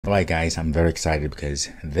Alright guys, I'm very excited because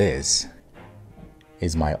this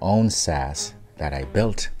is my own SaaS that I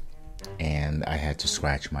built and I had to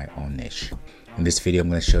scratch my own niche. In this video, I'm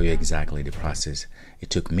going to show you exactly the process it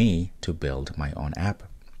took me to build my own app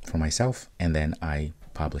for myself, and then I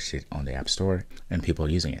published it on the App Store and people are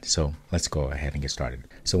using it. So let's go ahead and get started.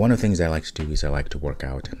 So one of the things I like to do is I like to work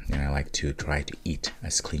out and I like to try to eat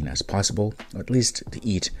as clean as possible, or at least to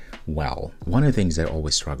eat well. One of the things that I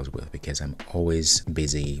always struggles with, because I'm always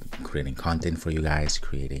busy creating content for you guys,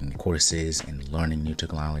 creating courses and learning new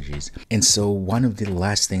technologies. And so one of the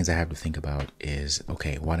last things I have to think about is,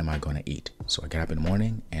 okay, what am I going to eat? So I get up in the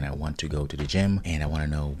morning and I want to go to the gym and I want to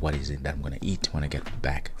know what is it that I'm going to eat when I get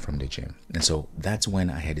back from the gym. And so that's when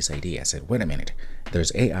I had this idea. I said, wait a minute,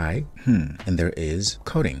 there's AI, and there is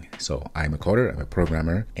coding. So I'm a coder, I'm a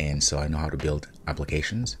programmer, and so I know how to build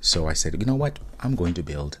applications. So I said, you know what? I'm going to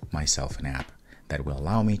build myself an app that will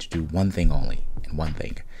allow me to do one thing only and one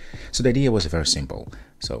thing. So the idea was very simple.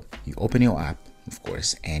 So you open your app, of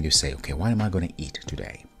course, and you say, okay, what am I going to eat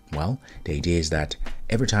today? Well, the idea is that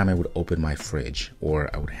every time I would open my fridge or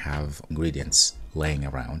I would have ingredients laying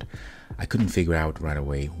around, I couldn't figure out right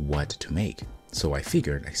away what to make. So I said,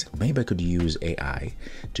 maybe I could use AI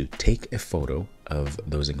to take a photo of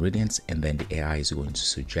those ingredients and then the AI is going to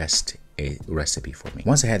suggest a recipe for me.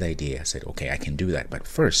 Once I had the idea, I said, okay, I can do that. But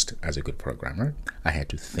first, as a good programmer, I had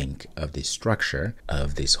to think of the structure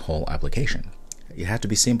of this whole application. It had to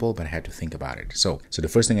be simple, but I had to think about it. So the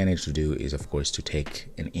first thing I needed to do is, of course, to take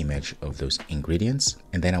an image of those ingredients.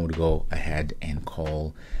 And then I would go ahead and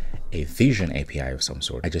call a vision API of some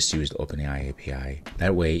sort. I just used OpenAI API.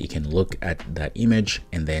 That way you can look at that image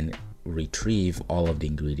and then retrieve all of the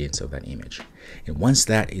ingredients of that image. And once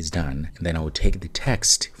that is done, then I would take the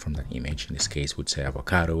text from that image. In this case, would say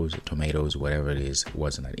avocados, tomatoes, whatever it is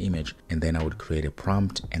was in that image. And then I would create a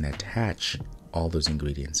prompt and attach all those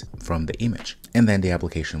ingredients from the image. And then the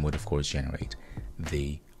application would, of course, generate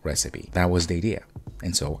the recipe. That was the idea.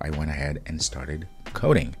 And so I went ahead and started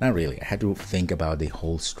coding. Not really. I had to think about the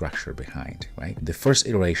whole structure behind, right? The first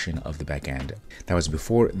iteration of the backend, that was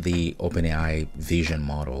before the OpenAI vision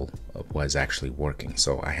model was actually working.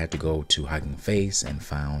 So I had to go to Hugging Face and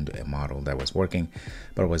found a model that was working,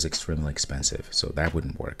 but it was extremely expensive. So that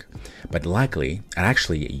wouldn't work. But luckily, I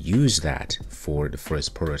actually used that for the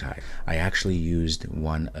first prototype. I actually used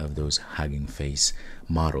one of those Hugging Face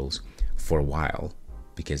models for a while,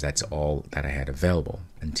 because that's all that I had available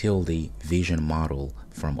until the vision model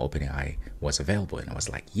from OpenAI was available. And I was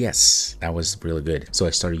like, yes, that was really good. So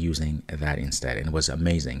I started using that instead, and it was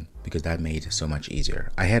amazing because that made it so much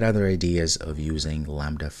easier. I had other ideas of using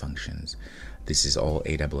Lambda functions. This is all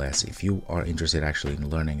AWS. If you are interested actually in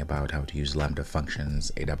learning about how to use Lambda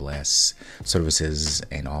functions, AWS services,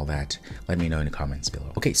 and all that, let me know in the comments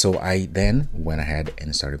below. Okay, so I then went ahead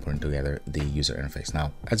and started putting together the user interface.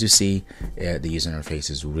 Now, as you see, the user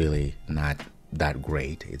interface is really not that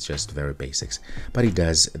great. It's just very basics, but it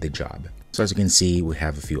does the job. So as you can see, we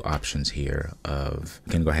have a few options here of,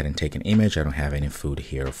 you can go ahead and take an image. I don't have any food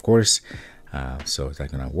here, of course. So it's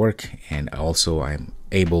not gonna work. And also I'm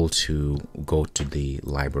able to go to the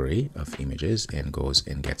library of images and goes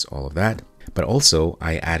and gets all of that. But also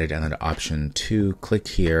I added another option to click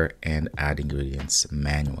here and add ingredients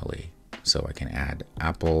manually. So I can add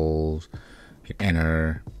apples, hit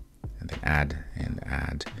enter, and then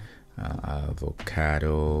add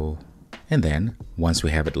avocado. And then once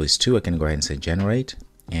we have at least two, I can go ahead and say generate,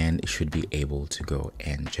 and it should be able to go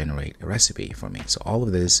and generate a recipe for me. So all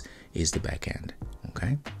of this is the back end.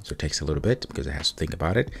 Okay, so it takes a little bit because it has to think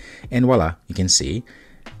about it, and voila, you can see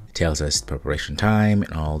it tells us preparation time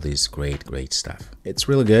and all this great stuff. It's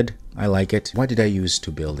really good. I like it. What did I use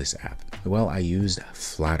to build this app? Well, I used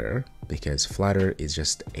Flutter, because Flutter is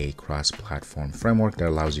just a cross-platform framework that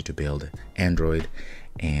allows you to build Android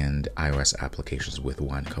and iOS applications with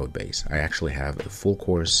one code base. I actually have a full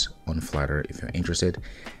course on Flutter. If you're interested,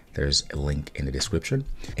 there's a link in the description,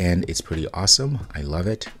 and it's pretty awesome. I love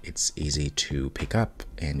it. It's easy to pick up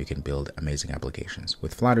and you can build amazing applications.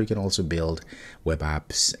 With Flutter, you can also build web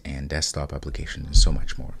apps and desktop applications and so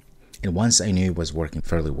much more. And once I knew it was working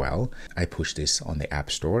fairly well, I pushed this on the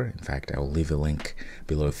App Store. In fact, I will leave a link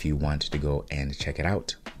below if you want to go and check it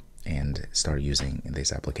out and start using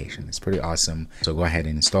this application. It's pretty awesome. So go ahead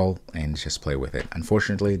and install and just play with it.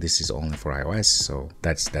 Unfortunately, this is only for iOS, so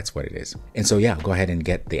that's what it is. And so yeah, go ahead and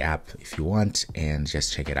get the app if you want and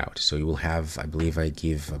just check it out. So you will have, I believe I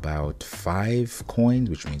give about 5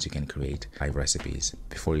 coins, which means you can create 5 recipes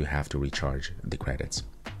before you have to recharge the credits.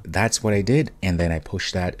 That's what I did, and then I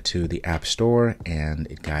pushed that to the App Store and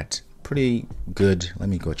it got pretty good. Let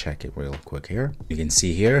me go check it real quick here. You can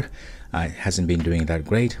see here, it hasn't been doing that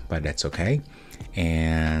great, but that's okay.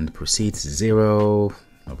 And proceeds 0.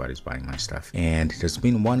 Nobody's buying my stuff. And there's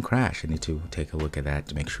been one crash. I need to take a look at that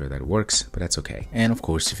to make sure that it works, but that's okay. And of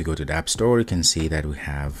course, if you go to the App Store, you can see that we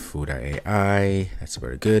have Flutter.ai. That's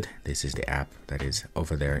very good. This is the app that is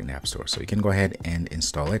over there in the App Store. So you can go ahead and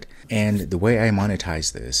install it. And the way I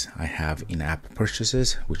monetize this, I have in-app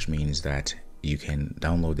purchases, which means that you can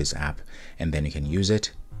download this app and then you can use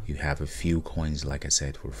it. You have a few coins, like I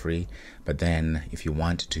said, for free. But then if you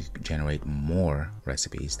want to generate more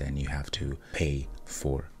recipes, then you have to pay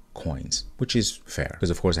for coins, which is fair.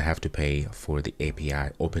 Because of course I have to pay for the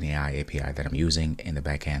API, OpenAI API that I'm using in the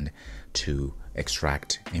backend to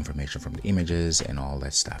extract information from the images and all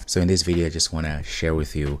that stuff. So in this video, I just want to share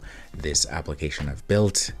with you this application I've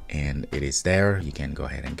built, and it is there. You can go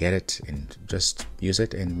ahead and get it and just use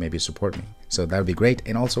it and maybe support me. So that would be great.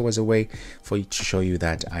 And also as a way for you to show you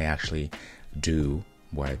that I actually do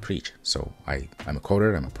what I preach. So I'm a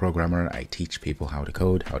coder, I'm a programmer, I teach people how to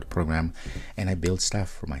code, how to program, and I build stuff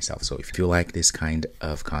for myself. So if you like this kind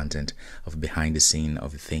of content, of behind the scene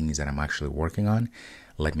of the things that I'm actually working on,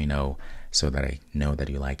 let me know so that I know that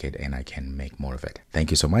you like it and I can make more of it.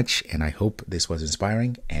 Thank you so much, and I hope this was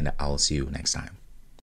inspiring, and I'll see you next time.